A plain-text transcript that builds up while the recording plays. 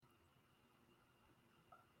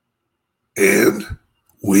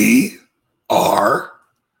We are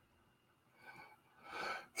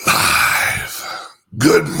live.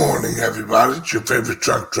 Good morning, everybody. It's your favorite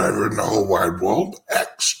truck driver in the whole wide world,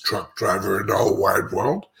 ex-truck driver in the whole wide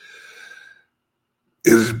world.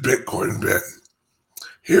 It is Bitcoin Ben.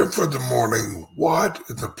 Here for the morning, what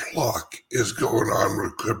in the pluck is going on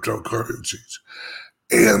with cryptocurrencies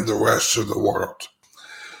and the rest of the world?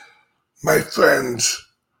 My friends,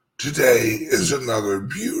 today is another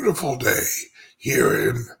beautiful day here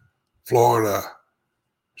in Florida,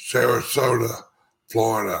 Sarasota,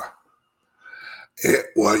 Florida.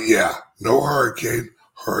 No hurricane.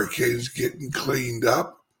 Hurricane's getting cleaned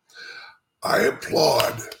up. I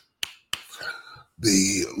applaud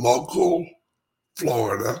the local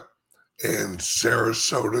Florida and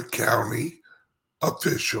Sarasota County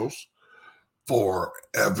officials for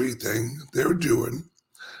everything they're doing.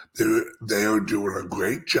 They are doing a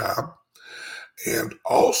great job. And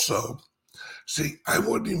also, see, I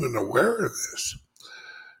wasn't even aware of this.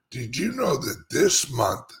 Did you know that this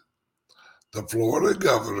month the Florida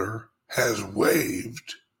governor has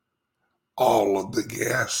waived all of the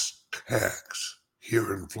gas tax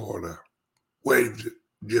here in Florida? Waived it.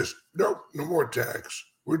 Just, no more tax.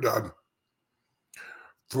 We're done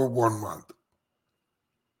for 1 month.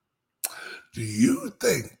 Do you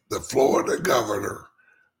think the Florida governor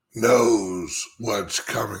knows what's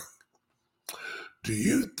coming? Do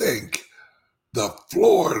you think the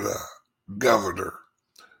Florida governor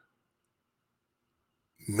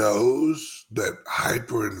knows that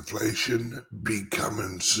hyperinflation be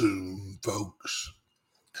coming soon, folks?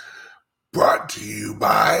 Brought to you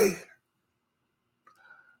by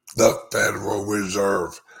the Federal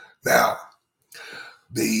Reserve. Now,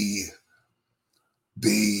 the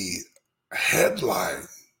headline,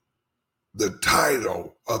 the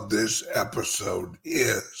title of this episode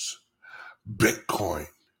is Bitcoin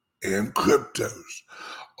and cryptos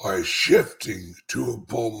are shifting to a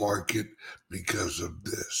bull market because of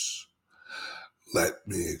this. Let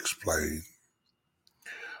me explain.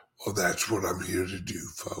 Well, that's what I'm here to do,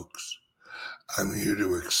 folks. I'm here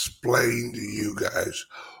to explain to you guys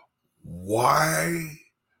why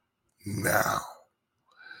now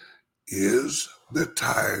is the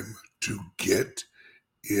time to get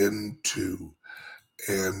into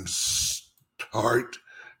and start,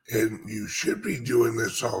 and you should be doing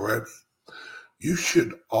this already. You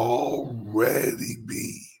should already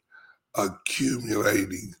be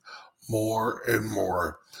accumulating more and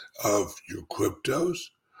more of your cryptos,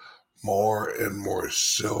 more and more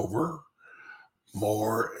silver,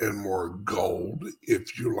 more and more gold,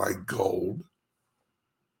 if you like gold.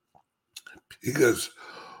 Because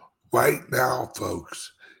right now,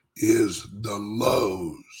 folks, is the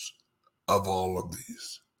lows of all of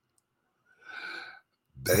these.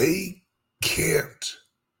 They can't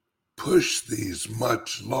push these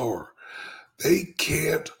much lower. They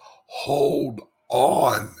can't hold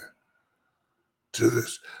on to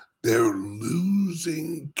this. They're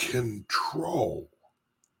losing control.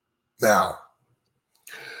 Now,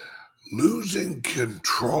 losing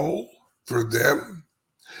control for them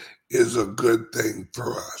is a good thing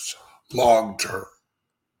for us, long term.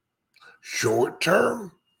 Short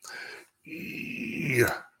term,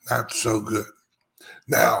 yeah, not so good.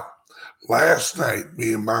 Now, last night,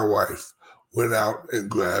 me and my wife went out and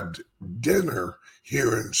grabbed dinner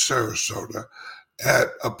here in Sarasota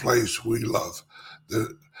at a place we love.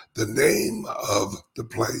 The name of the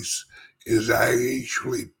place is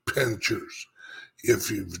actually Pinchers.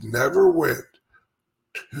 If you've never went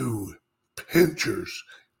to Pinchers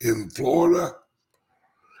in Florida,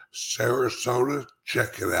 Sarasota,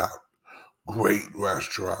 check it out. Great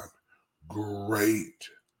restaurant, great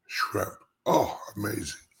shrimp. Oh,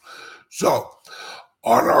 amazing. So,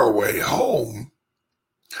 on our way home,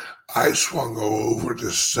 I swung over to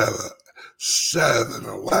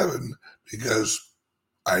 7-Eleven because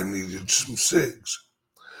I needed some cigs.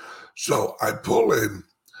 So I pull in,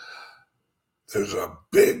 there's a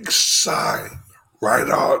big sign right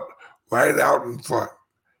out in front,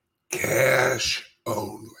 cash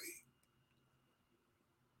only.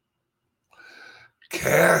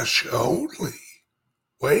 Cash only.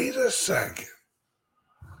 Wait a second.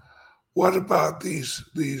 What about these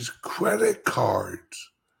credit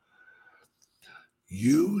cards?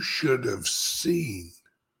 You should have seen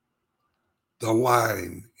the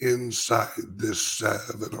line inside this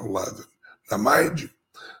 7-Eleven. Now, mind you,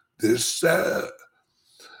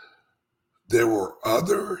 there were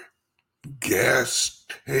other gas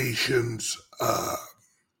stations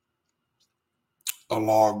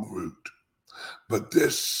along route. But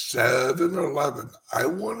this 7-Eleven, I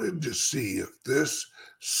wanted to see if this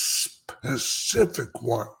specific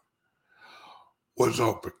one was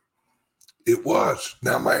open. It was.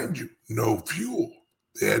 Now, mind you, no fuel.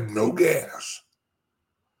 They had no gas.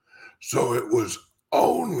 So it was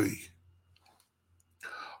only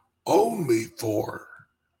for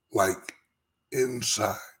like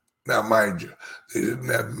inside. Now, mind you, they didn't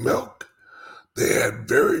have milk. They had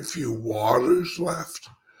very few waters left.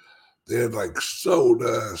 They had like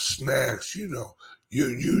soda, snacks, your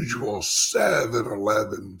usual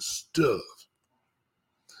 7-Eleven stuff.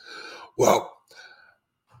 Well,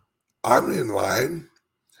 I'm in line.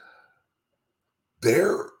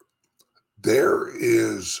 There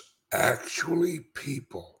is actually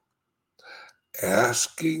people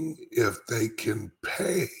asking if they can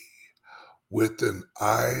pay with an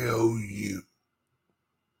IOU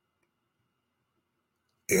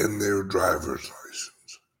in their driver's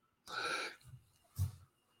license.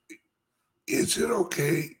 Is it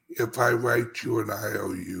okay if I write you an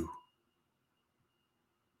IOU?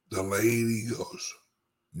 The lady goes,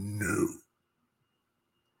 no.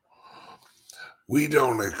 We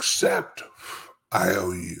don't accept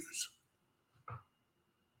IOUs.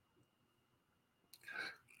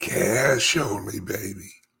 Cash only,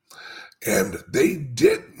 baby. And they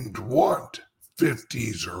didn't want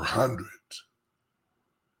 50s or 100s.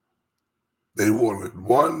 They wanted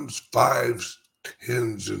 1s, 5s,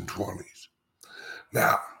 10s, and 20s.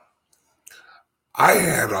 Now, I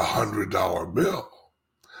had $100 bill,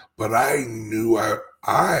 but I knew I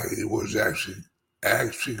was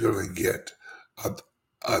actually going to get a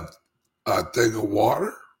thing of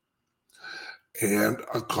water and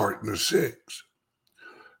a carton of cigs.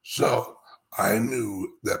 So I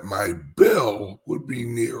knew that my bill would be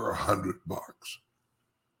near $100.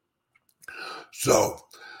 So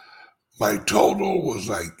my total was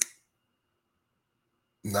like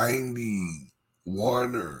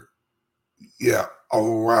 91 or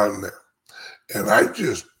around there. And I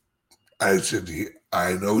said,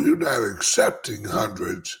 I know you're not accepting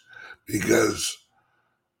hundreds because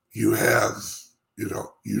you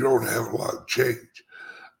don't have a lot of change.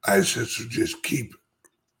 I said, so just keep it.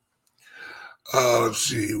 Let's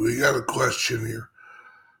see, we got a question here.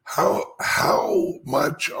 How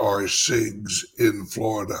much are cigs in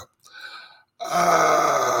Florida?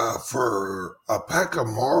 For a pack of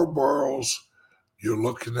Marlboros, you're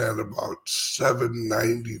looking at about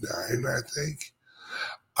 $7.99, I think.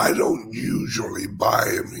 I don't usually buy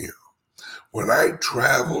them here. When I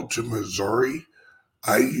travel to Missouri,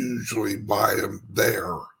 I usually buy them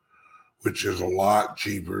there, which is a lot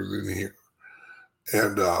cheaper than here.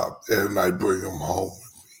 And I bring them home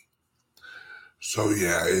with me. So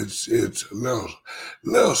yeah, it's a little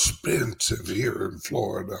expensive here in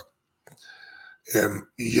Florida. And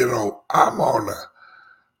I'm on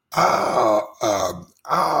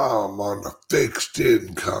a fixed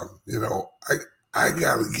income. I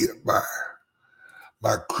gotta get my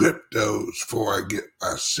cryptos before I get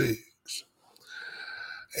my SIGs.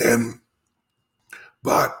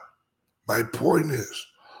 But my point is,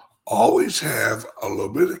 always have a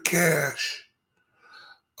little bit of cash,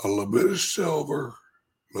 a little bit of silver,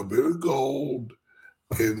 a little bit of gold,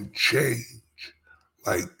 and change,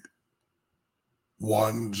 like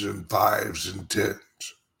 1s and 5s and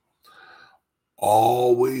 10s.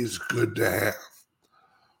 Always good to have.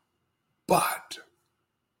 But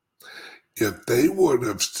if they would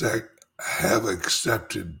have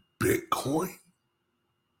accepted Bitcoin,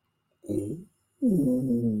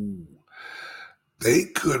 they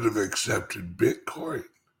could have accepted Bitcoin.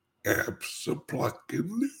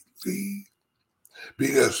 Absolutely.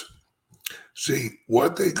 Because, see,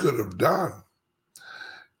 what they could have done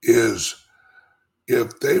is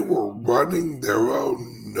if they were running their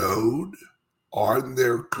own node on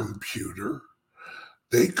their computer,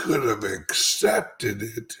 they could have accepted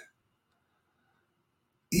it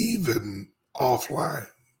even offline.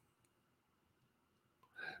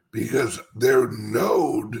 Because their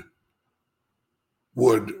node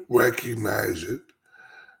would recognize it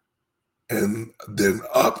and then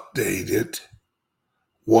update it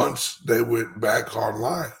once they went back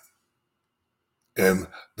online. And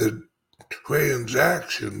the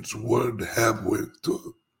transactions would have went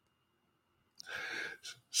through.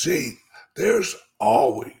 See, there's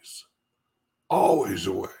always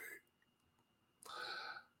a way.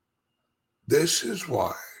 This is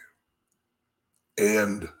why.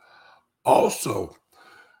 And also,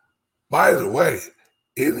 by the way,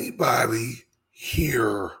 anybody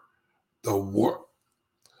hear the World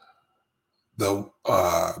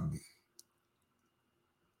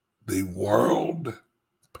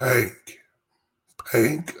Bank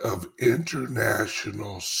of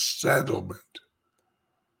International Settlement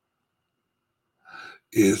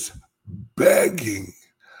is begging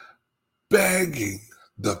begging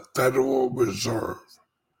the Federal Reserve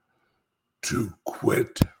to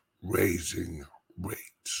quit raising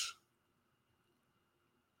rates.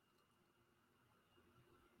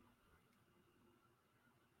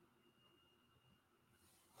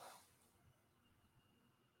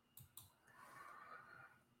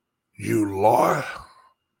 You lost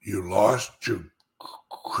your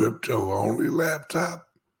crypto-only laptop?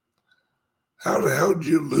 How the hell did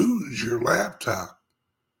you lose your laptop?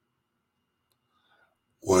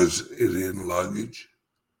 Was it in luggage?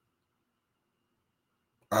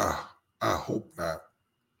 I hope not.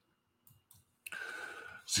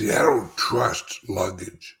 See, I don't trust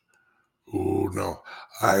luggage. Oh, no.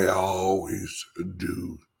 I always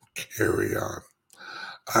do carry on.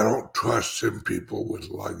 I don't trust some people with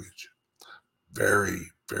luggage. Very,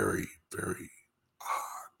 very, very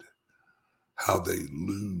odd how they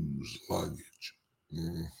lose luggage.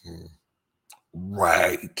 Mm-hmm.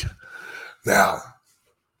 Right. Now,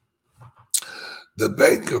 the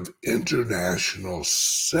Bank of International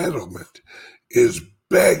Settlement is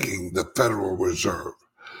begging the Federal Reserve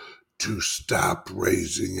to stop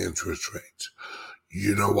raising interest rates.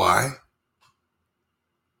 You know why?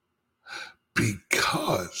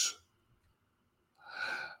 Because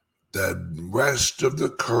the rest of the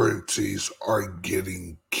currencies are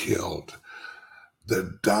getting killed.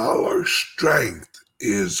 The dollar strength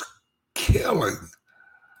is killing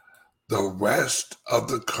the rest of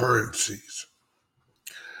the currencies.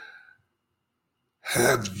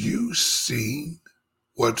 Have you seen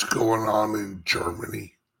what's going on in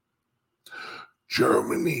Germany?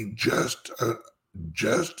 Germany just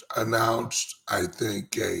announced, I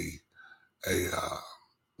think,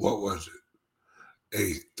 what was it?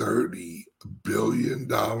 A $30 billion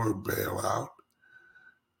bailout.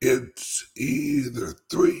 It's either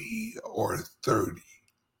 3 or 30.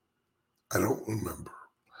 I don't remember.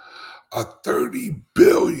 A 30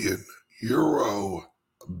 billion euro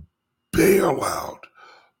bailout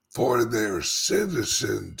for their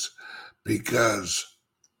citizens because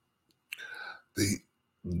the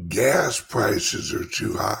gas prices are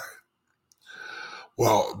too high.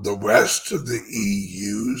 Well, the rest of the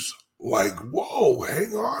EU's like, whoa,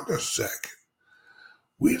 hang on a second.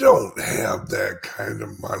 We don't have that kind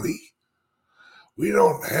of money. We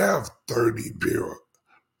don't have 30 billion.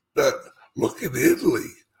 But look at Italy.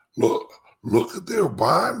 Look at their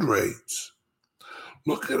bond rates.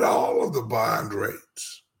 Look at all of the bond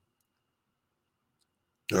rates.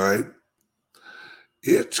 All right?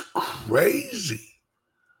 It's crazy.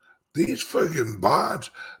 These freaking bonds,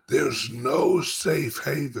 there's no safe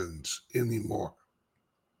havens anymore.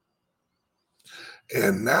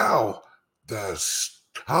 And now the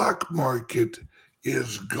stock market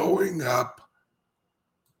is going up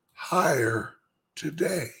higher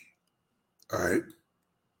today. All right?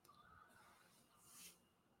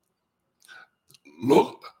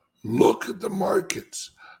 Look at the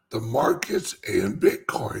markets. The markets and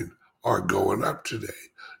Bitcoin are going up today.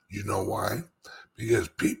 You know why? Because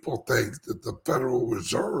people think that the Federal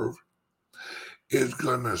Reserve is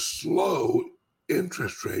going to slow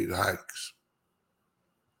interest rate hikes.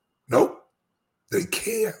 Nope, they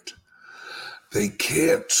can't. They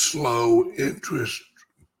can't slow interest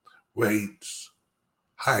rates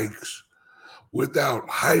hikes without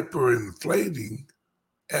hyperinflating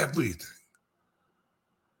everything.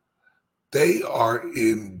 They are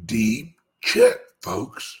in deep shit,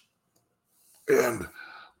 folks. And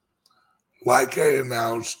like I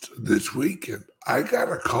announced this weekend, I got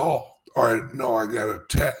a call, or no, I got a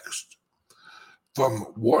text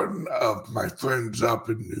from one of my friends up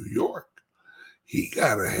in New York. He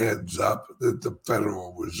got a heads up that the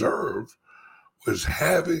Federal Reserve was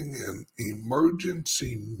having an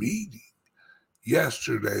emergency meeting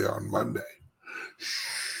yesterday on Monday.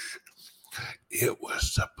 Shh. It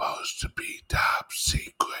was supposed to be top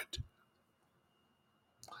secret.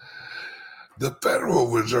 The Federal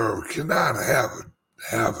Reserve cannot have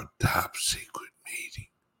a top secret meeting.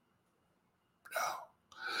 No.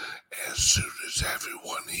 As soon as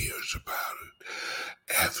everyone hears about it,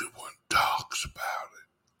 everyone talks about it.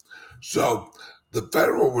 So the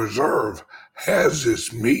Federal Reserve has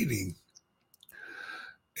this meeting,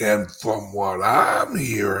 and from what I'm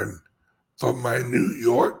hearing from my New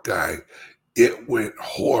York guy, it went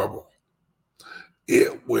horrible.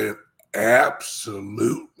 It went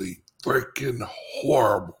absolutely freaking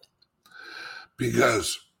horrible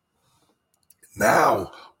because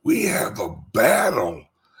now we have a battle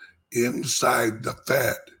inside the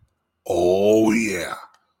Fed. Oh, yeah.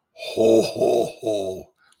 Ho, ho,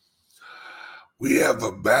 ho. We have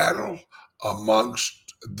a battle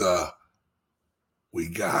amongst we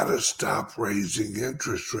got to stop raising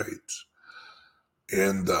interest rates.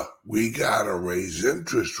 and we got to raise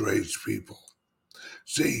interest rates, people.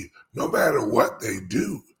 See, no matter what they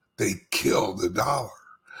do, they kill the dollar.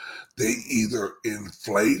 They either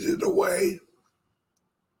inflate it away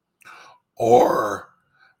or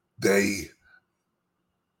they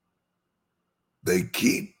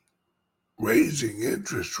keep raising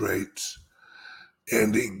interest rates,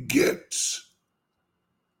 and it gets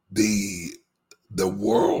the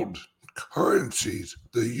world currencies.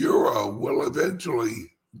 The euro will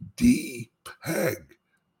eventually depeg.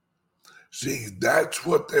 See, that's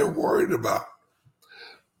what they're worried about.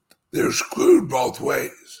 They're screwed both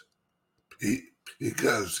ways,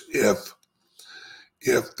 because if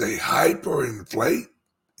they hyperinflate,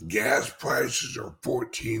 gas prices are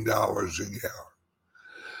 $14 a gallon.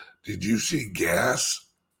 Did you see gas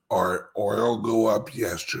or oil go up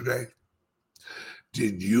yesterday?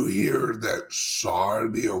 Did you hear that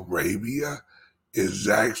Saudi Arabia is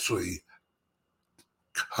actually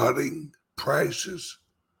cutting prices?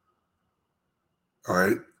 All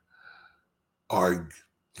right. Are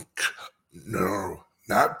no,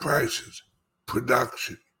 not prices,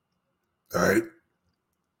 production. All right.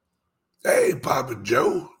 Hey, Papa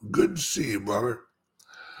Joe, good to see you, brother.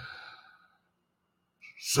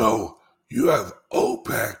 So you have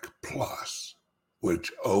OPEC Plus,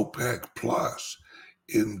 which OPEC Plus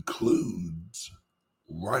includes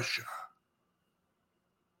Russia.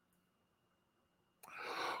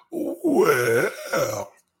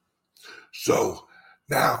 Well, so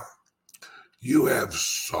now you have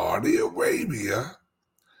Saudi Arabia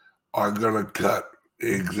are going to cut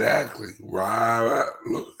exactly.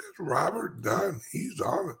 Look at Robert Dunn. He's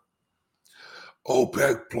on it.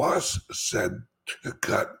 OPEC Plus said to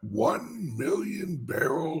cut 1 million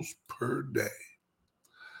barrels per day.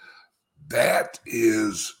 That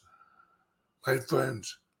is, my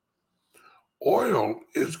friends, oil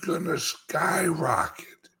is going to skyrocket.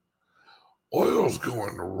 Oil's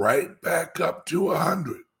going right back up to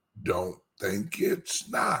 100. Don't think it's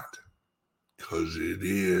not, because it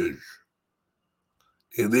is.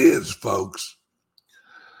 It is, folks,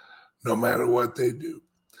 no matter what they do.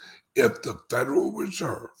 If the Federal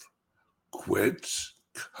Reserve quits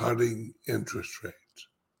cutting interest rates,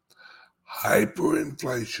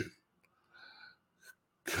 hyperinflation,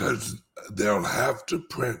 because they'll have to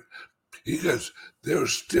print, because they're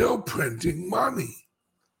still printing money.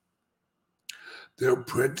 They're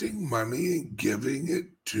printing money and giving it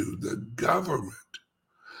to the government.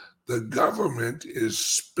 The government is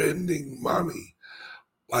spending money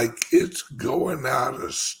like it's going out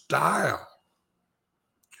of style.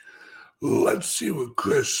 Let's see what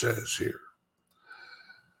Chris says here.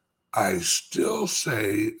 I still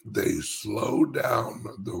say they slow down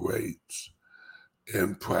the rates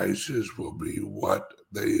and prices will be what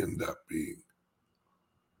they end up being.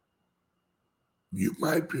 You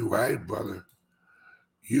might be right, brother.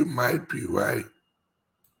 You might be right.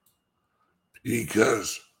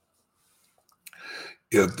 Because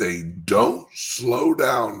if they don't slow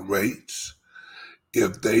down rates,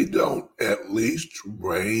 if they don't at least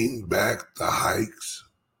rein back the hikes,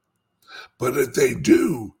 but if they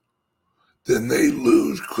do, then they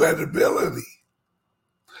lose credibility.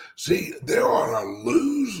 See, they're on a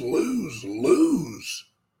lose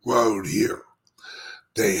road here.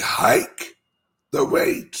 They hike the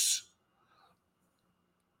rates,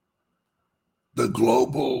 the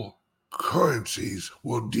global currencies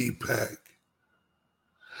will depeg.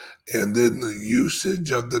 And then the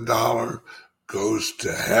usage of the dollar goes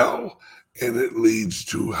to hell, and it leads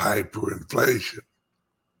to hyperinflation.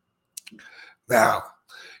 Now,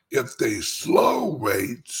 if they slow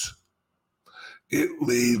rates, it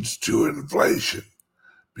leads to inflation,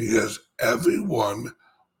 because everyone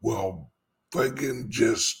will friggin'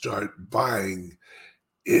 just start buying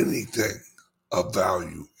anything of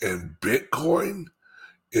value, and Bitcoin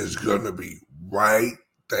is going to be right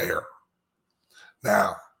there.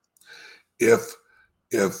 Now, if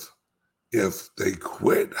they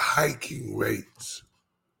quit hiking rates,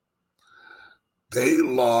 they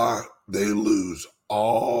lose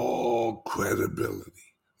all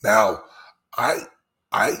credibility. Now, I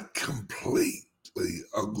completely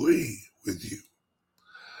agree with you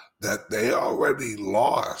that they already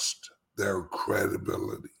lost their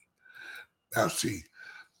credibility. Now, see,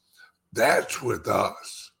 that's with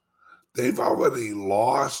us. They've already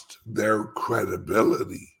lost their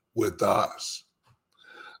credibility with us,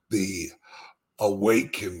 the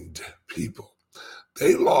awakened people.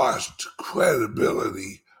 They lost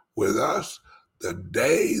credibility with us the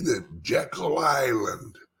day that Jekyll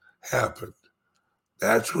Island happened.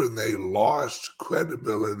 That's when they lost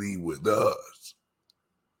credibility with us.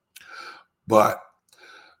 But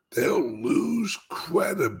they'll lose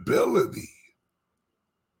credibility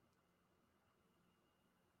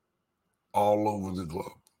all over the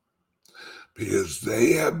globe because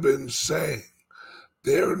they have been saying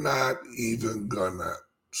they're not even going to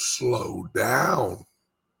slow down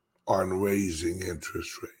on raising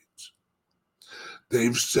interest rates.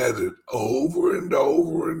 They've said it over and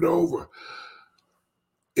over and over.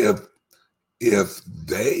 If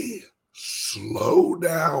they slow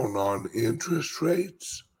down on interest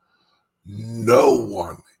rates, no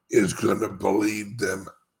one is going to believe them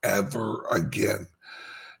ever again.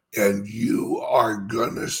 And you are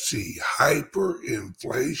going to see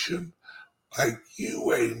hyperinflation like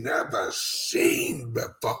you ain't never seen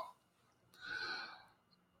before.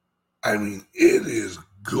 I mean, it is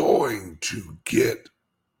going to get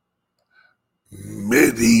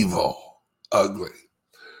medieval ugly.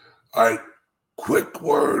 All right, quick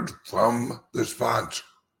word from the sponsor.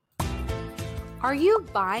 Are you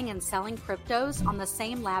buying and selling cryptos on the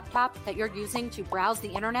same laptop that you're using to browse the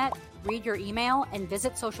internet, read your email, and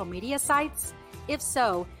visit social media sites? If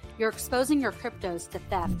so, you're exposing your cryptos to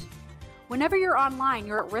theft. Whenever you're online,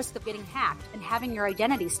 you're at risk of getting hacked and having your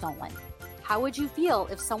identity stolen. How would you feel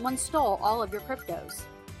if someone stole all of your cryptos?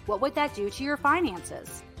 What would that do to your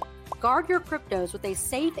finances? Guard your cryptos with a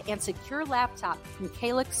safe and secure laptop from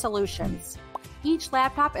Calyx Solutions. Each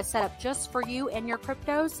laptop is set up just for you and your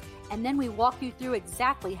cryptos, and then we walk you through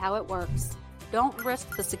exactly how it works. Don't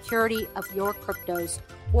risk the security of your cryptos.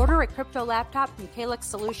 Order a crypto laptop from Calyx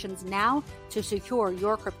Solutions now to secure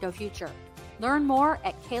your crypto future. Learn more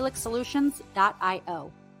at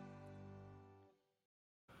calyxsolutions.io.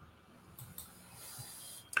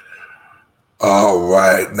 All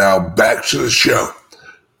right, now back to the show.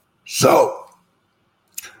 So,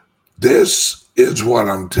 this is what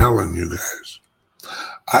I'm telling you guys.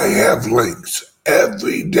 I have links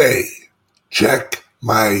every day. Check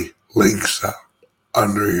my links out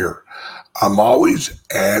under here. I'm always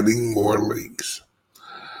adding more links.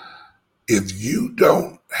 If you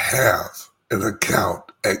don't have an account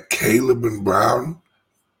at Caleb and Brown,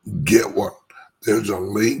 get one. There's a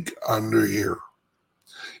link under here.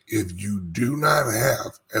 If you do not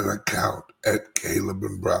have an account at Caleb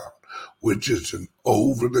and Brown, which is an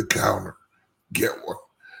over-the-counter, get one.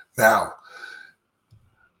 Now,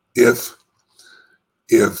 if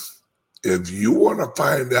you want to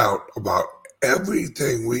find out about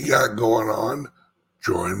everything we got going on,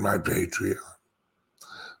 join my Patreon.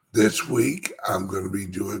 This week, I'm going to be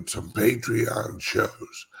doing some Patreon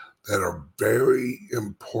shows that are very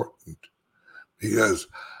important because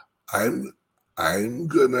I'm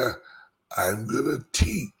gonna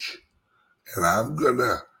teach and I'm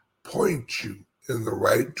gonna point you in the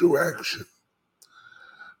right direction.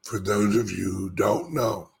 For those of you who don't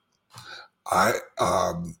know, I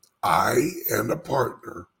and a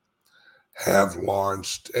partner have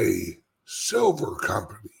launched a silver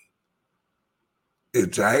company.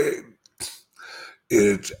 It's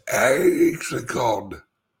actually called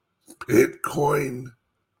Bitcoin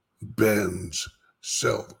Benz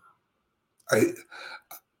Silver. I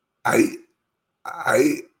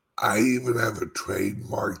even have a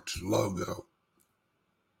trademarked logo.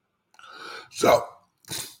 So,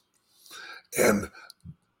 and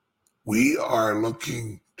we are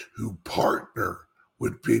looking to partner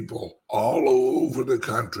with people all over the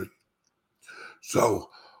country. So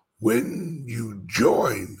when you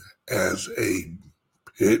join as a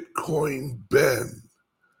Bitcoin Benz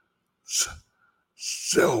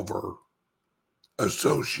Silver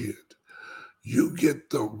associate, you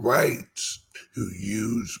get the rights to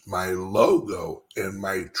use my logo and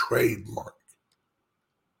my trademark.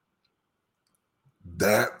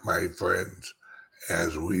 That, my friends,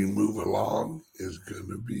 as we move along, is going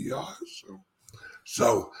to be awesome.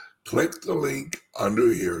 So click the link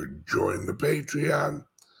under here, join the Patreon,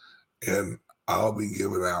 and I'll be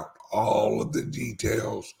giving out all of the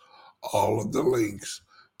details, all of the links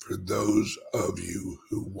for those of you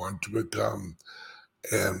who want to become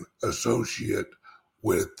an associate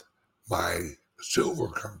with my silver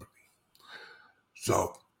company.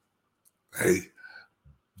 So, hey,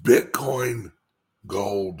 Bitcoin,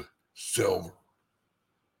 gold, silver.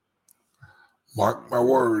 Mark my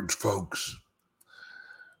words, folks.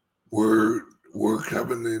 We're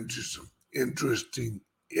coming into some interesting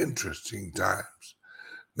times.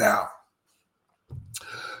 Now,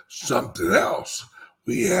 something else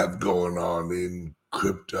we have going on in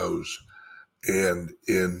cryptos and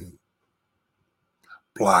in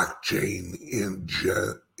blockchain in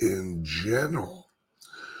general.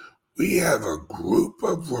 We have a group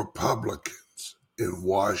of Republicans in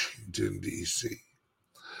Washington, D.C.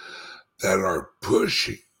 that are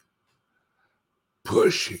pushing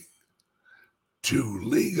pushing to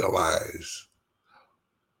legalize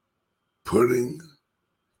putting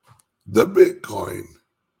the Bitcoin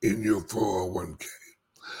in your 401k.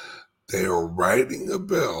 They are writing a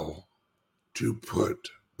bill to put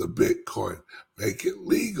the Bitcoin, make it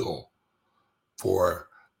legal for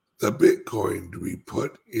the Bitcoin to be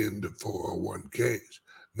put into 401ks.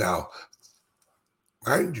 Now,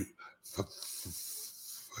 mind you,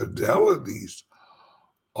 Fidelity's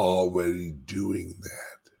already doing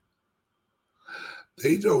that.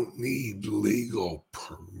 They don't need legal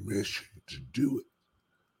permission to do it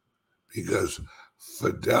because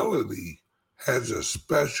Fidelity has a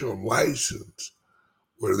special license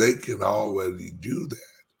where they can already do that.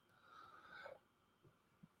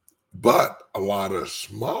 But a lot of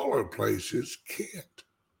smaller places can't.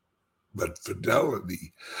 But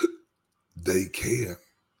Fidelity, they can.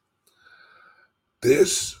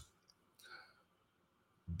 This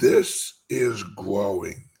is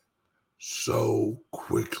growing so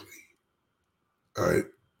quickly, all right?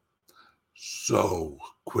 So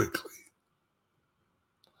quickly.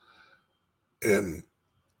 And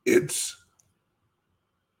it's,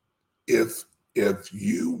 if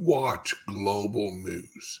you watch global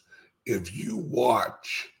news, if you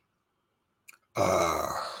watch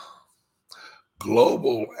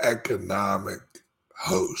global economic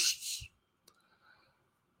hosts,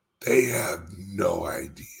 they have no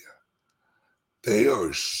idea. They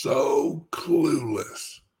are so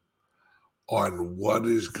clueless on what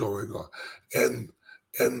is going on. And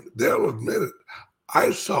they'll admit it.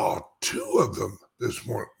 I saw two of them this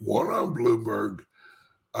morning, one on Bloomberg,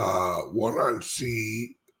 one on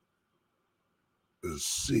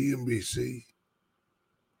CNBC,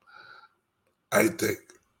 I think,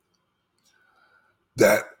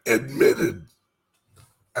 that admitted,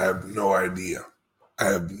 I have no idea. I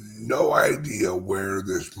have no idea where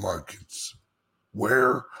this market's,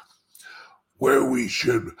 where we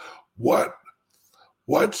should,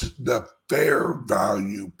 what's the fair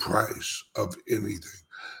value price of anything.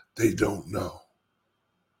 They don't know.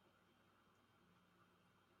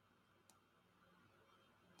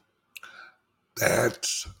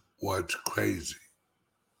 That's what's crazy.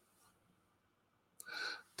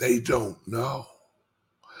 They don't know.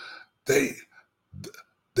 They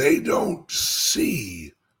don't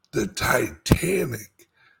see the Titanic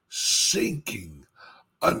sinking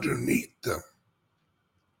underneath them.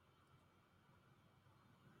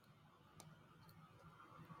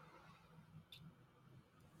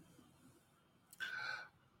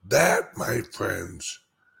 That, my friends,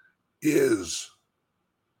 is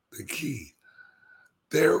the key.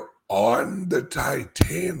 They're on the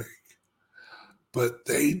Titanic, but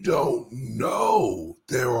they don't know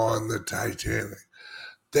they're on the Titanic.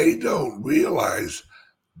 They don't realize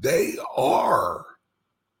they are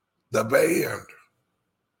the band.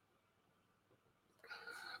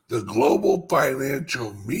 The global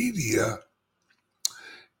financial media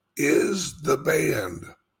is the band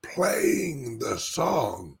playing the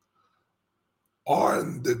song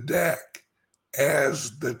on the deck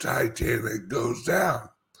as the Titanic goes down.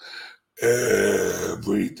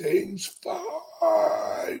 Everything's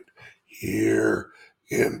fine here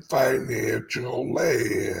in financial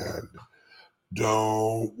land.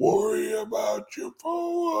 Don't worry about your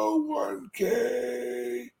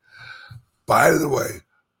 401k. By the way,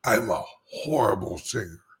 I'm a horrible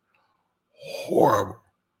singer. Horrible.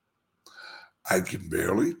 I can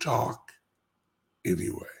barely talk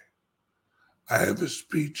anyway. I have a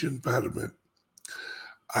speech impediment.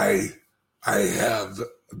 I have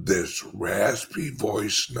this raspy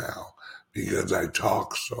voice now because I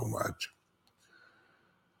talk so much.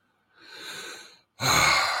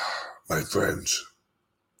 My friends,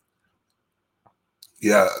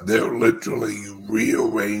 yeah, they're literally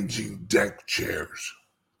rearranging deck chairs.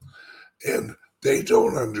 And they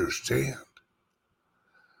don't understand.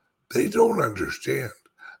 They don't understand.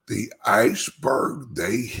 The iceberg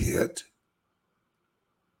they hit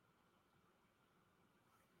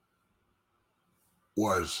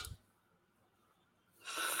was,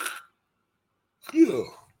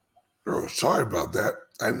 oh, sorry about that.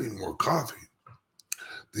 I need more coffee.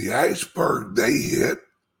 The iceberg they hit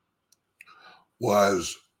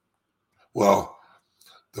was, well,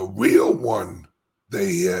 the real one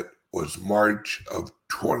they hit was March of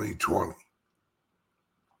 2020.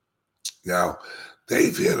 Now,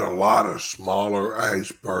 they've hit a lot of smaller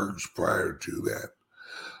icebergs prior to that,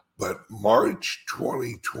 but March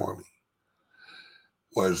 2020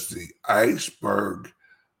 was the iceberg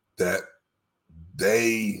that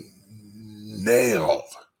they nailed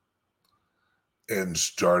and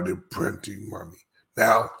started printing money.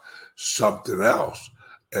 Now, something else,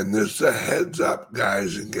 And this is a heads up,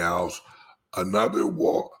 guys and gals. Another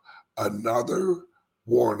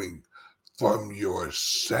warning from your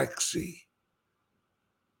sexy,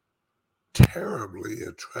 terribly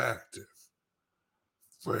attractive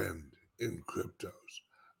friend in cryptos,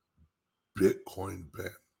 Bitcoin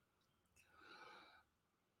Ben.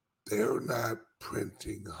 They're not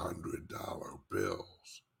printing $100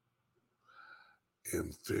 bills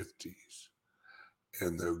in 50s,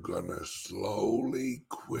 and they're gonna slowly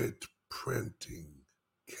quit printing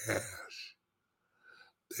cash.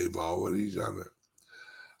 They've already done it.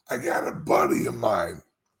 I got a buddy of mine.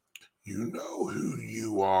 You know who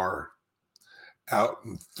you are out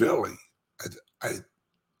in Philly.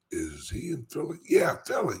 Is he in Philly? Yeah,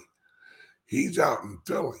 Philly. He's out in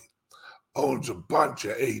Philly. Owns a bunch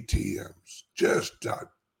of ATMs. Just a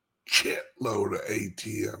shitload of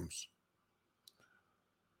ATMs.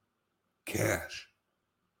 Cash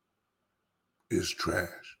is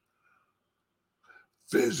trash.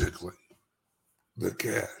 Physically, the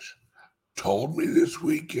cash. Told me this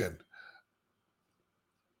weekend,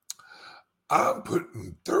 I'm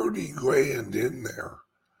putting 30 grand in there,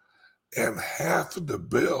 and half of the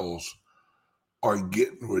bills are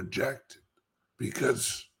getting rejected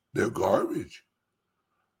because they're garbage.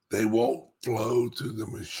 They won't flow through the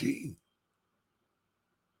machine.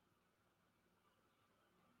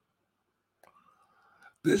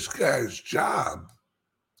 This guy's job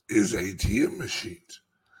is ATM machines,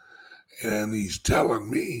 and he's telling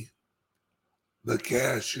me the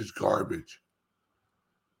cash is garbage.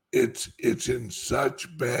 It's in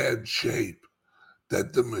such bad shape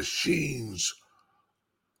that the machines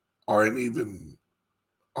aren't even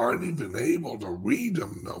able to read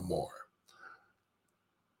them no more.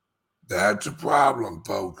 That's a problem,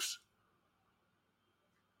 folks.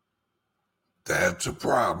 That's a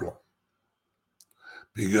problem.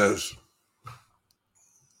 Because,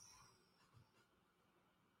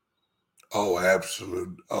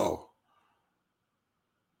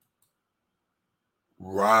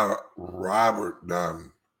 Robert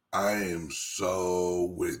Dunn, I am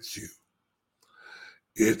so with you.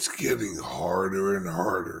 It's getting harder and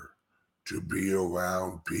harder to be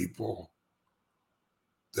around people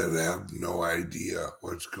that have no idea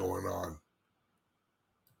what's going on.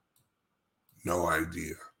 No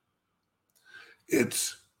idea.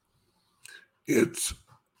 It's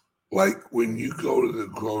like when you go to the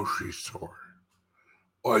grocery store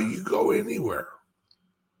or you go anywhere,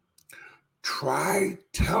 try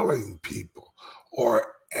telling people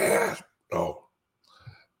or ask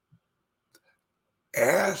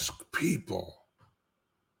people,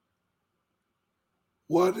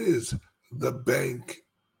 what is the Bank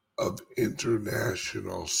of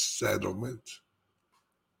International Settlement?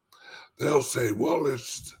 They'll say, well,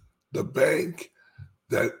 it's the bank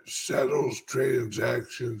that settles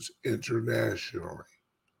transactions internationally.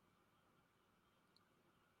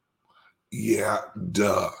 Yeah,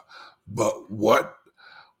 duh. But what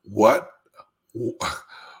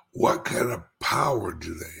kind of power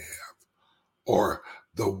do they have? Or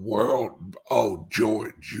the world? Oh,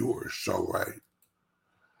 George, you are so right.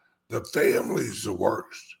 The family's the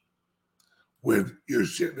worst. When you're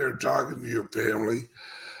sitting there talking to your family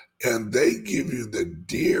and they give you the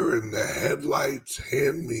deer in the headlights,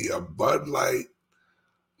 hand me a Bud Light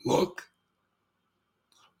look,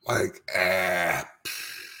 like,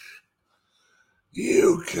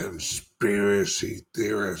 you conspiracy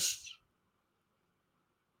theorists.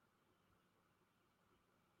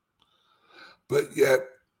 But yet,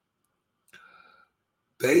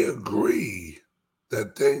 they agree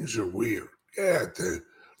that things are weird. Yeah,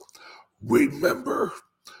 remember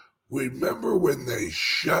when they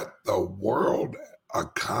shut the world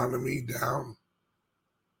economy down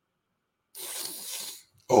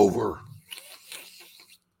over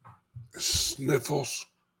sniffles?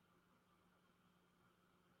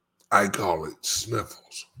 I call it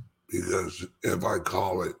sniffles because if I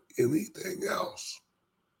call it anything else,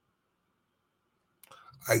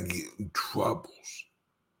 I get in troubles.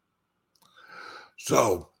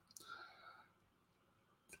 So,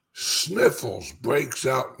 sniffles breaks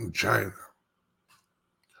out in China.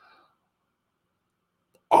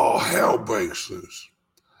 All hell breaks loose.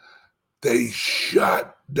 They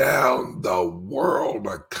shut down the world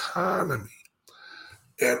economy.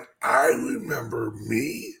 And I remember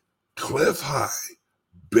me, Cliff High,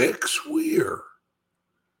 Bix Weir,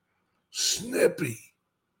 Snippy,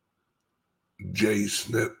 J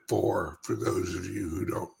Snip 4, for those of you who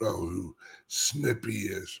don't know who Snippy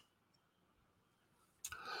is.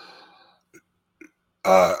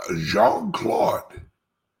 Jean-Claude,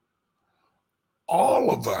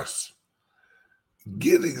 all of us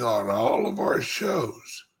getting on all of our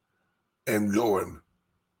shows and going,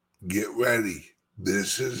 get ready.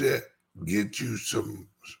 This is it. Get you some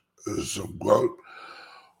growth.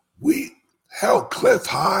 Cliff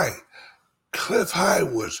High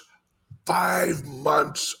was 5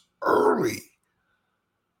 months early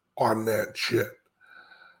on that shit.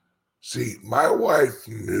 See, my wife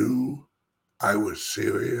knew I was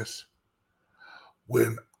serious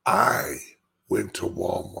when I went to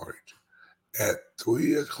Walmart at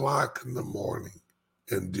 3 o'clock in the morning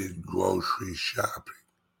and did grocery shopping.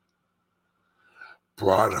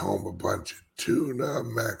 Brought home a bunch of tuna,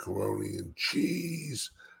 macaroni and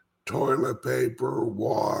cheese, toilet paper,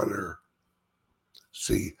 water.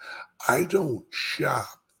 See, I don't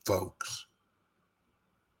shop, folks.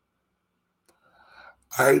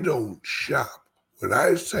 I don't shop. When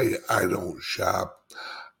I say I don't shop,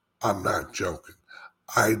 I'm not joking.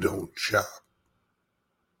 I don't shop.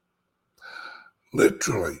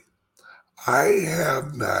 Literally, I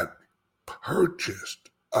have not purchased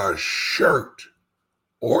a shirt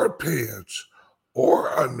or pants or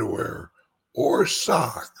underwear or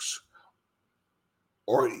socks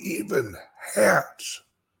or even hats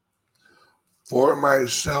for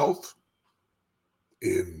myself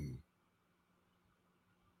in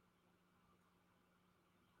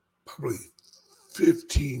probably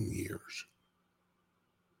 15 years.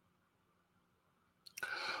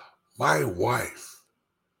 My wife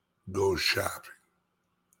goes shopping.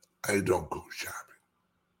 I don't go shopping.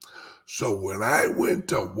 So when I went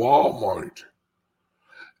to Walmart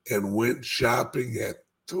and went shopping at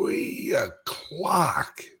 3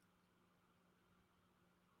 o'clock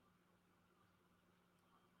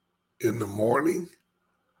in the morning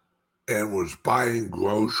and was buying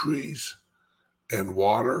groceries and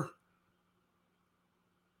water,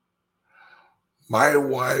 my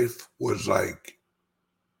wife was like,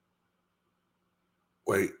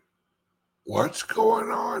 wait, what's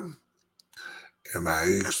going on? And I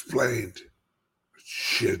explained,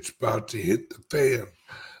 shit's about to hit the fan.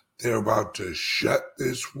 They're about to shut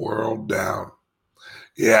this world down.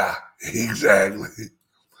 Yeah, exactly.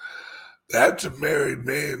 That's a married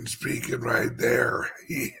man speaking right there.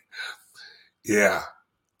 Yeah.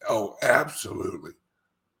 Oh, absolutely.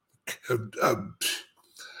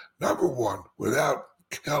 Number one, without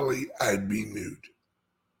Kelly, I'd be nude.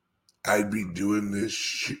 I'd be doing this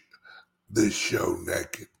show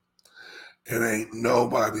naked. And ain't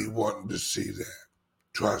nobody wanting to see that.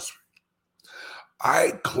 Trust me.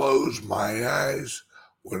 I close my eyes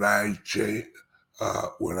when I change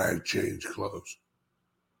clothes.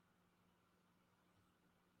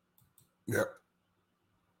 Yep.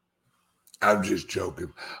 I'm just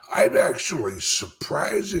joking. I'm actually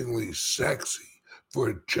surprisingly sexy for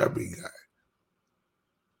a chubby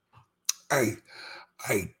guy.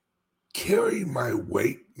 I carry my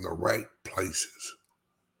weight in the right places.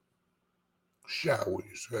 Shall we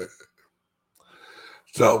say?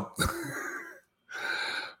 So,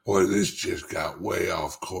 boy, this just got way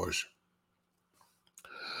off course.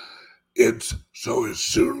 So as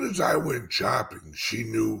soon as I went shopping, she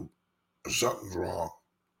knew something's wrong.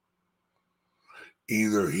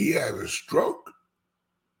 Either he had a stroke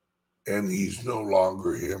and he's no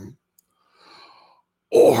longer him,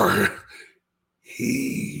 or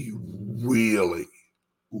he really,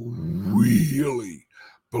 really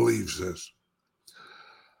believes this.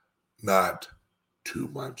 Not 2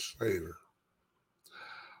 months later,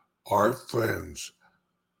 our friends,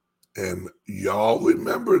 and y'all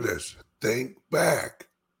remember this, think back,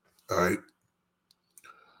 all right?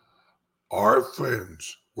 Our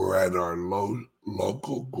friends were at our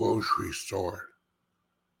local grocery store,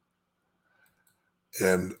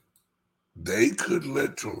 and they could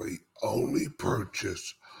literally only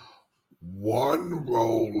purchase 1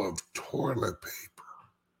 roll of toilet paper,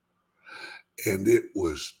 and it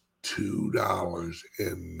was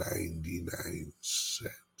 $2.99.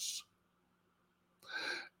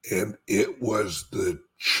 And it was the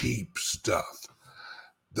cheap stuff,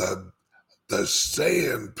 the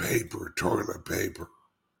sandpaper toilet paper.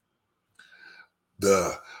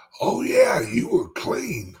 Oh yeah, you were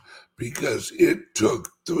clean because it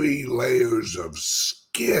took 3 layers of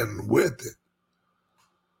skin with it.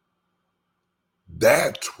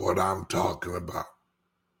 That's what I'm talking about.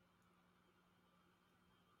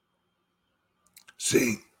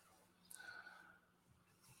 See,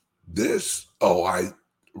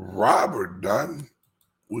 Robert Dunn,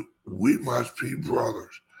 we must be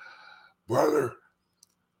brothers. Brother,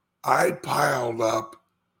 I piled up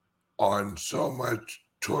on so much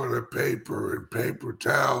toilet paper and paper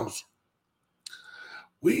towels.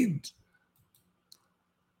 We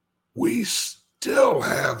still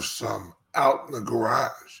have some out in the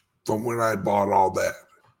garage from when I bought all that.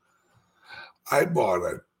 I bought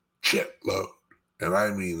a shitload, and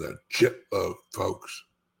I mean a shitload, folks,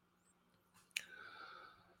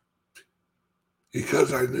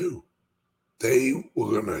 because I knew they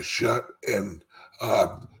were going to shut. And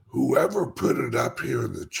whoever put it up here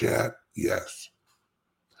in the chat, yes,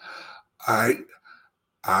 I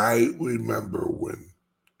remember when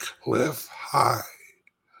Cliff High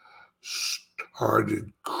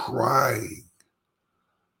started crying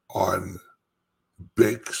on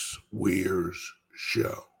Bix Weir's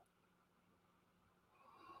show,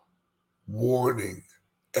 warning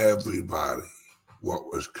everybody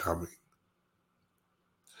what was coming.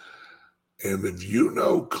 And if you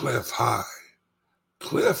know Cliff High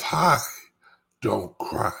don't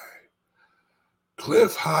cry.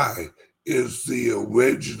 Cliff High is the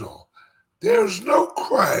original. There's no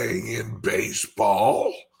crying in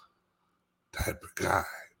baseball type of guy.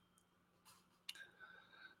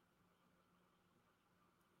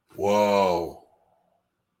 Whoa.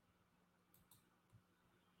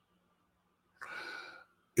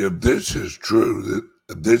 If this is true,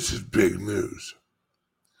 this is big news.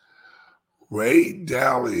 Ray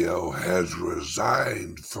Dalio has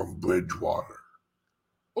resigned from Bridgewater.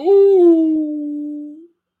 Ooh.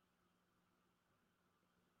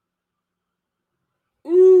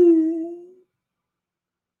 Ooh.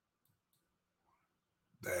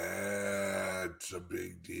 That's a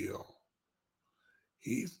big deal.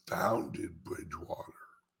 He founded Bridgewater.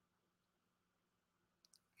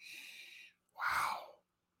 Wow.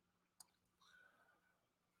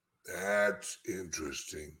 That's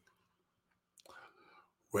interesting.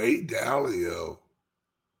 Ray Dalio,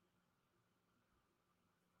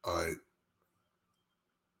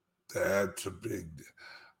 that's a big deal.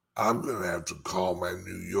 I'm going to have to call my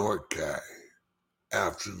New York guy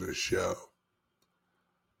after the show.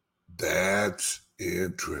 That's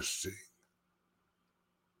interesting.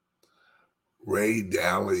 Ray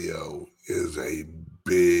Dalio is a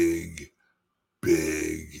big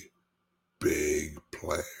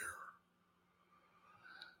player.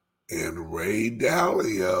 And Ray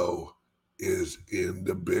Dalio is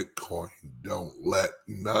into Bitcoin. Don't let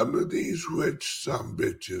none of these rich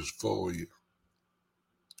sumbitches fool you.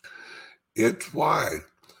 It's why,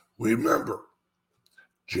 remember,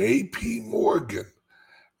 JP Morgan,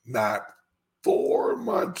 not 4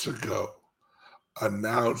 months ago,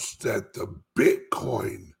 announced that the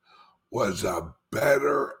Bitcoin was a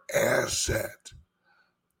better asset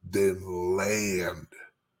than land.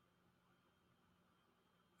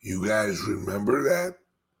 You guys remember that?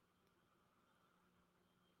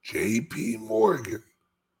 JP Morgan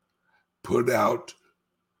put out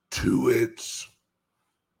to its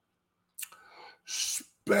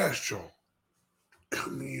special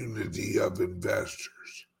community of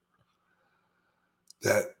investors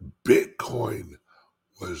that Bitcoin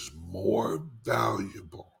was more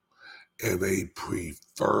valuable and a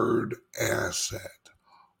preferred asset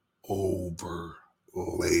over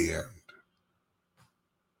land.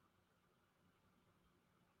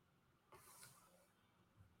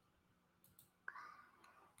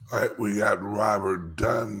 All right, we got Robert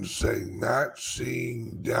Dunn saying not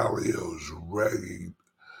seeing Dalio's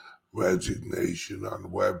resignation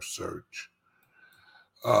on web search.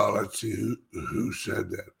 Let's see who said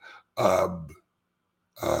that.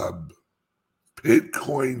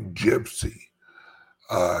 Bitcoin Gypsy.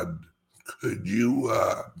 Could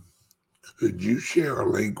you share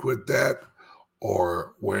a link with that,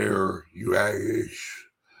 or where you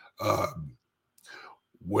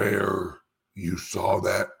saw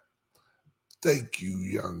that? Thank you,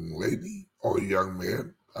 young lady or young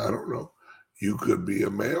man. I don't know. You could be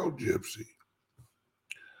a male gypsy,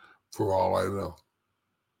 for all I know.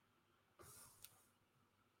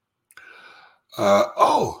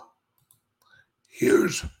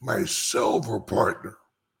 Here's my silver partner.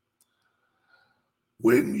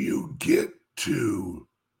 When you get to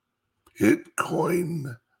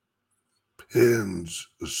Bitcoin Pin's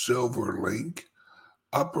silver link,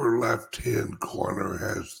 upper left-hand corner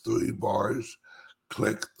has 3 bars.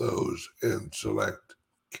 Click those and select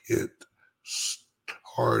Get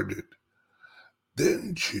Started.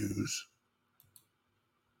 Then choose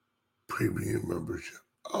Premium Membership.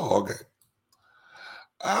 Oh, okay.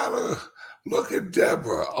 Look at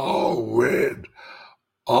Deborah,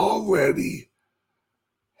 already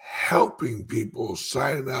helping people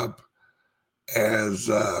sign up as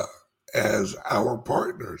our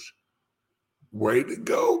partners. Way to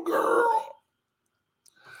go, girl.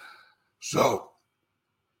 So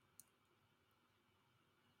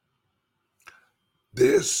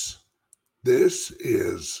this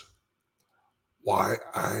is why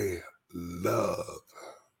I love.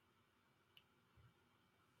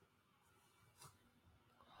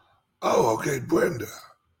 Oh, okay, Brenda.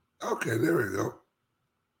 Okay, there we go.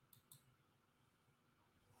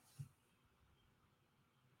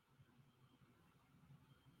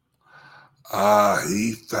 Ah,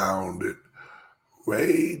 he found it.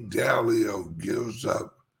 Ray Dalio gives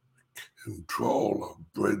up control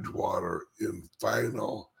of Bridgewater in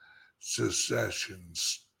final secession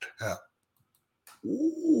step.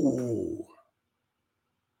 Ooh.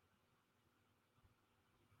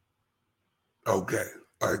 Okay.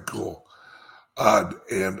 All right, cool. And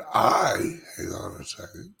hang on a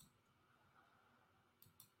second.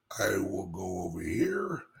 I will go over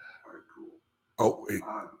here. All right, cool. Oh, wait.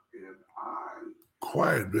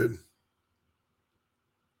 Quiet, man.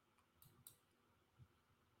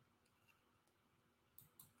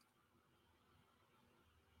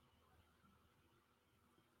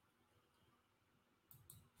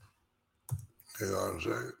 Hang on a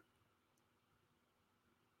second.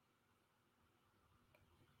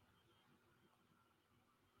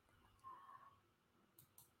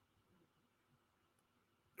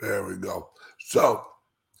 There we go. So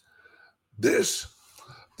this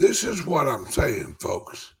is what I'm saying,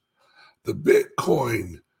 folks. The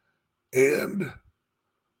Bitcoin and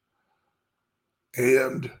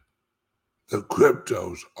the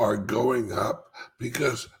cryptos are going up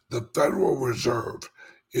because the Federal Reserve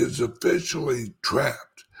is officially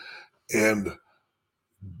trapped, and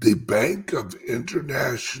the Bank of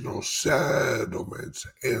International Settlements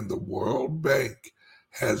and the World Bank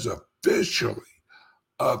has officially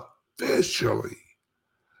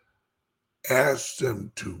asked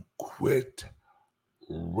them to quit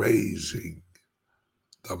raising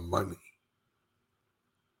the money.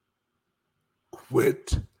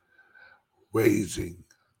 Quit raising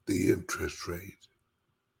the interest rate.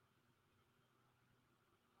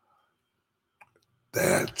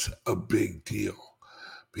 That's a big deal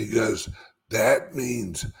because that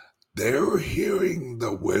means they're hearing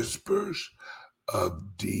the whispers of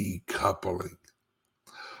decoupling.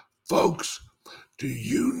 Folks, do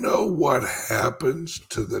you know what happens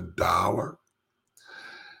to the dollar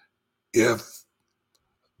if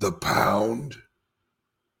the pound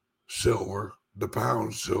silver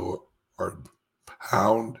or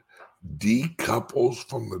pound decouples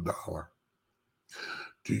from the dollar?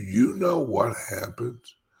 Do you know what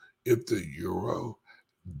happens if the euro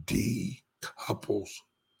decouples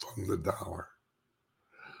from the dollar?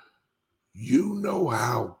 You know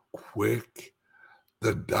how quick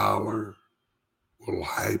the dollar will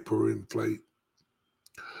hyperinflate?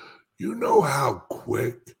 You know how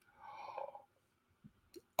quick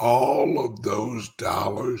all of those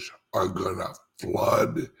dollars are going to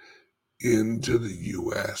flood into the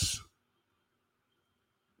U.S.?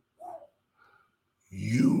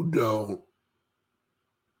 You don't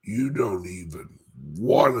even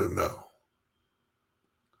want to know.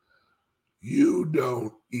 You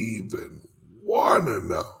don't even want to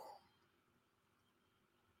know.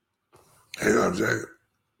 Hang on a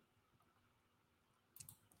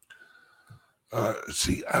second.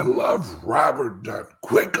 See, I love Robert Dunn.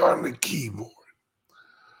 Quick on the keyboard.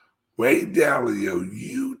 Ray Dalio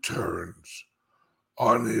U-turns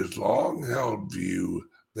on his long-held view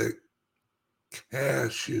that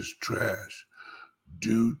cash is trash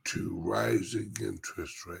due to rising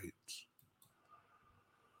interest rates.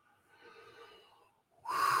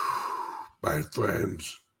 My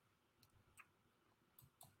friends,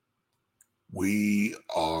 we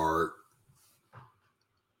are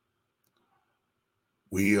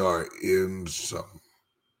in some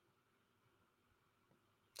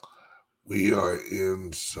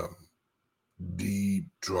deep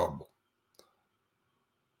trouble.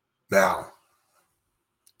 Now,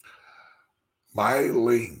 my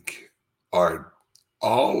link are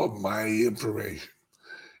all of my information.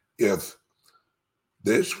 If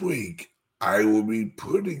this week I will be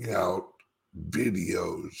putting out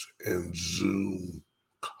videos and Zoom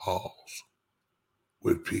calls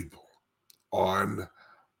with people on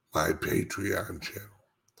my Patreon channel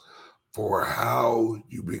for how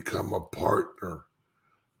you become a partner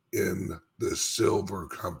in the Silver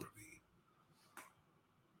Company.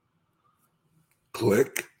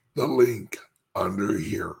 Click the link under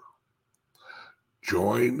here.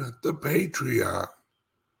 Join the Patreon,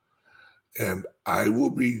 and I will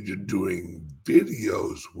be doing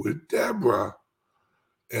videos with Deborah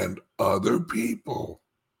and other people.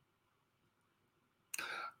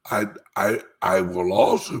 I will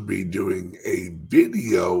also be doing a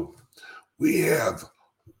video. We have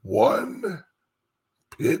one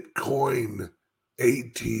Bitcoin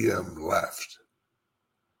ATM left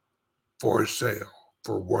for sale.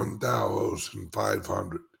 for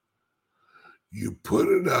 1,500. You put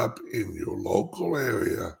it up in your local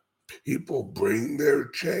area, people bring their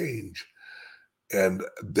change, and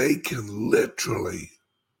they can literally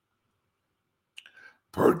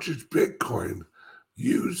purchase Bitcoin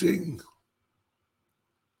using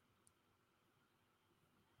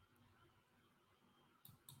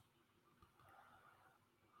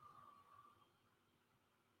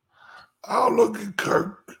look at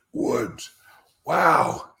Kirk Woods.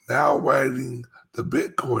 Wow, now riding the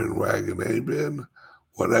Bitcoin wagon, eh, Ben?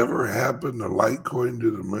 Whatever happened to Litecoin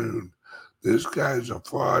to the moon? This guy's a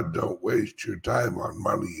fraud. Don't waste your time on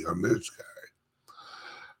money on this guy.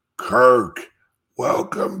 Kirk,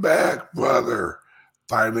 welcome back, brother.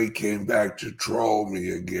 Finally came back to troll me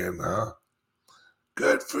again, huh?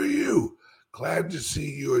 Good for you. Glad to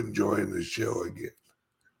see you enjoying the show again.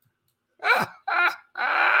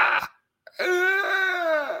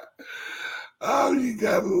 Oh, you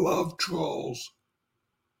gotta love trolls.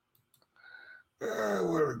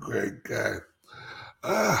 What a great guy.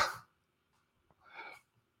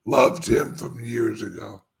 Loved him from years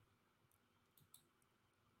ago.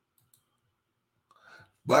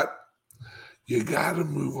 But you gotta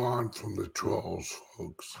move on from the trolls,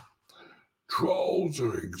 folks. Trolls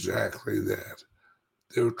are exactly that.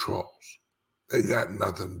 They're trolls. They got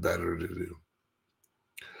nothing better to do.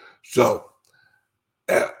 So,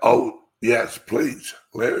 oh, yes, please.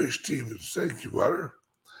 Larry Stevens, thank you, brother.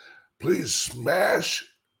 Please smash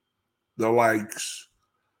the likes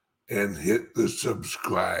and hit the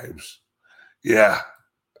subscribes. Yeah.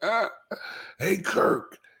 Hey,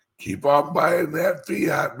 Kirk, keep on buying that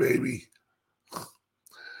fiat, baby.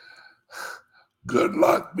 Good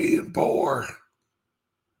luck being poor.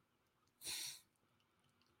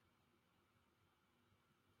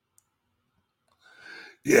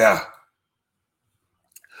 Yeah.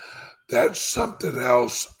 That's something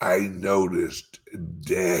else I noticed,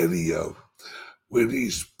 Daddy-o, when he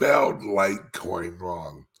spelled Litecoin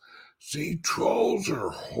wrong. See, trolls are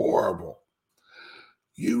horrible.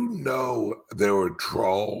 You know they're a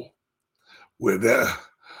troll whenever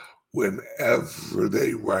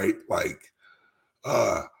they write like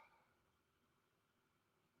the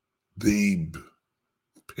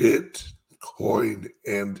Bitcoin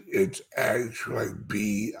and it's actually like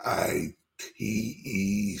BITECOIN.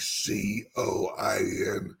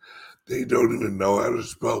 They don't even know how to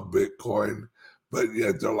spell Bitcoin, but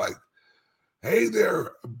yet they're like, hey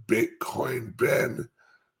there, Bitcoin Ben.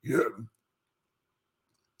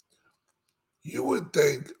 You would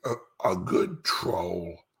think a good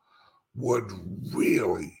troll would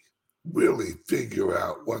really, really figure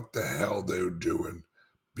out what the hell they're doing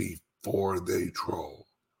before they troll.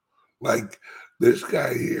 Like this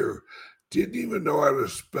guy here didn't even know how to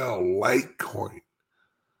spell Litecoin.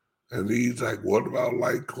 And he's like, what about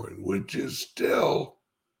Litecoin? Which is still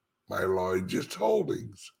my largest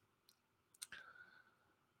holdings.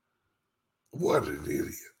 What an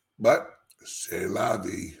idiot. But c'est la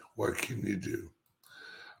vie. What can you do?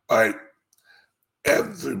 All right.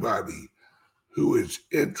 Everybody who is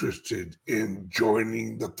interested in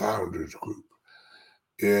joining the Founders Group,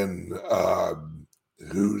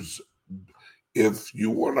 if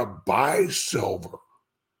you want to buy silver,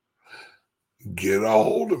 get a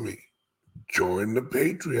hold of me. Join the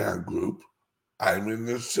Patreon group. I'm in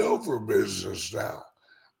the silver business now.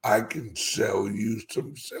 I can sell you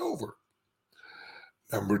some silver.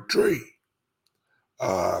 Number 3,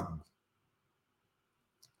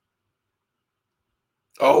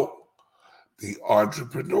 the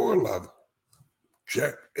entrepreneur level.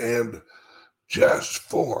 Check. And just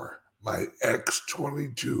for my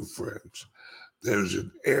X22 friends, there's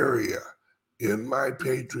an area in my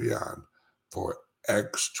Patreon for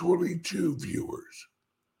X22 viewers.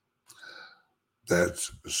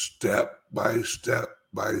 That's step by step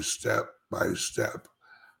by step by step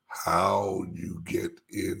how you get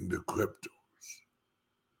into cryptos.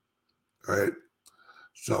 All right?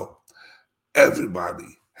 So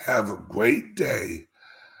everybody have a great day.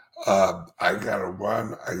 I gotta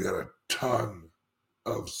run. I got a ton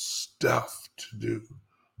of stuff to do.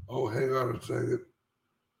 Oh, hang on a second.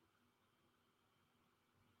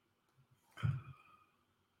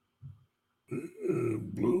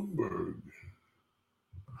 Bloomberg.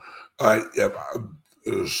 All right, yep.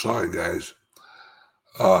 Sorry, guys.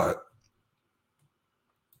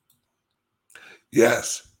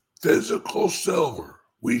 Yes, physical silver.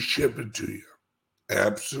 We ship it to you.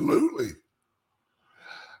 Absolutely.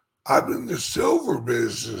 I'm in the silver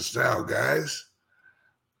business now, guys.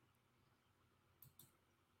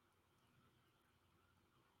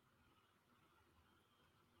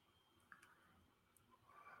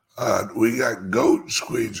 We got Goat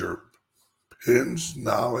Squeezer. Pins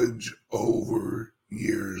knowledge over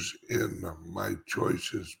years in my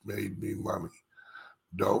choices made me money.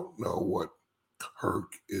 Don't know what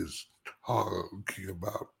Kirk is talking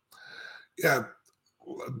about. Yeah,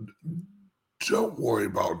 don't worry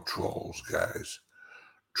about trolls, guys.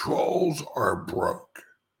 Trolls are broke.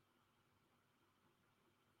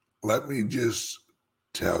 Let me just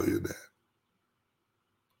tell you that.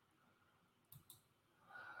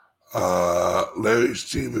 Larry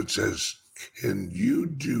Stevens says, "Can you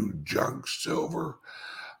do junk silver?"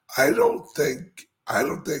 I don't think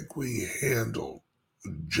we handle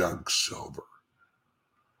junk silver.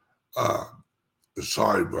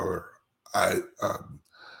 Sorry, brother. I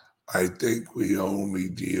think we only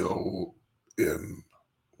deal in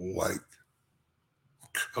like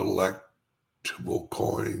collectible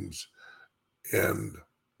coins and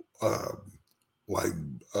like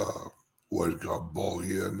what is called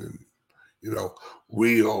bullion and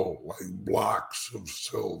real like blocks of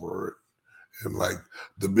silver and like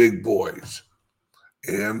the big boys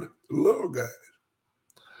and the little guys.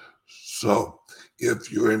 So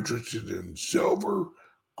if you're interested in silver,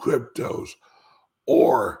 cryptos,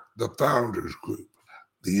 or the Founders Group,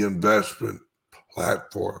 the investment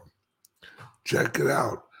platform, check it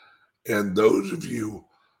out. And those of you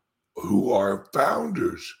who are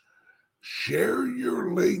founders, share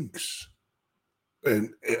your links.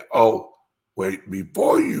 And oh, wait,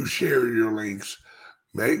 before you share your links,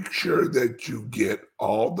 make sure that you get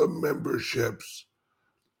all the memberships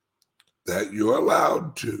that you're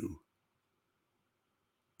allowed to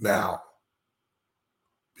now,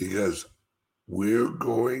 because we're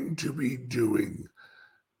going to be doing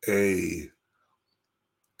a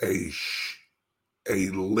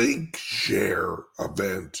link share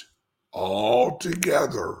event all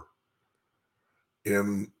together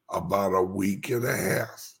in about a week and a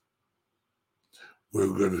half. We're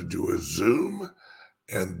going to do a Zoom,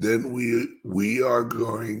 and then we are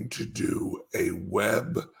going to do a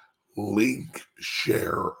web link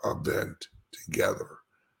share event together.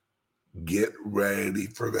 Get ready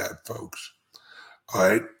for that, folks. All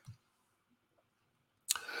right.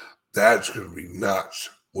 That's going to be nuts.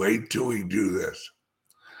 Wait till we do this.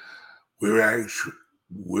 We're actually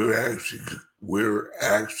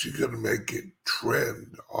going to make it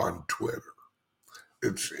trend on Twitter.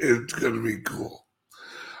 It's going to be cool.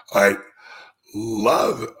 All right.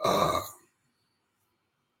 Love,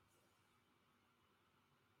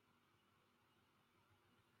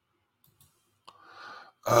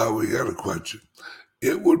 we got a question.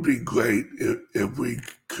 It would be great if we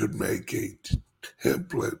could make a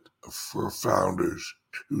template for founders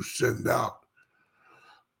to send out.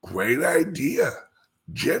 Great idea.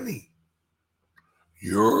 Jenny,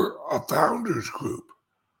 you're a founders group.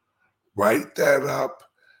 Write that up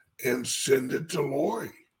and send it to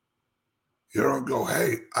Lori. You don't go,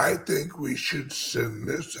 hey, I think we should send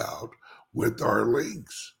this out with our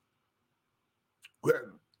links.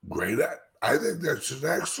 Great. I think that's an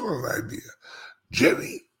excellent idea.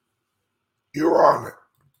 Jenny, you're on it.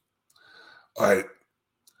 All right.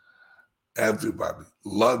 Everybody,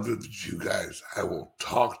 love it, you guys. I will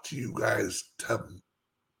talk to you guys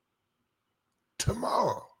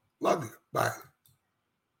tomorrow. Love you. Bye.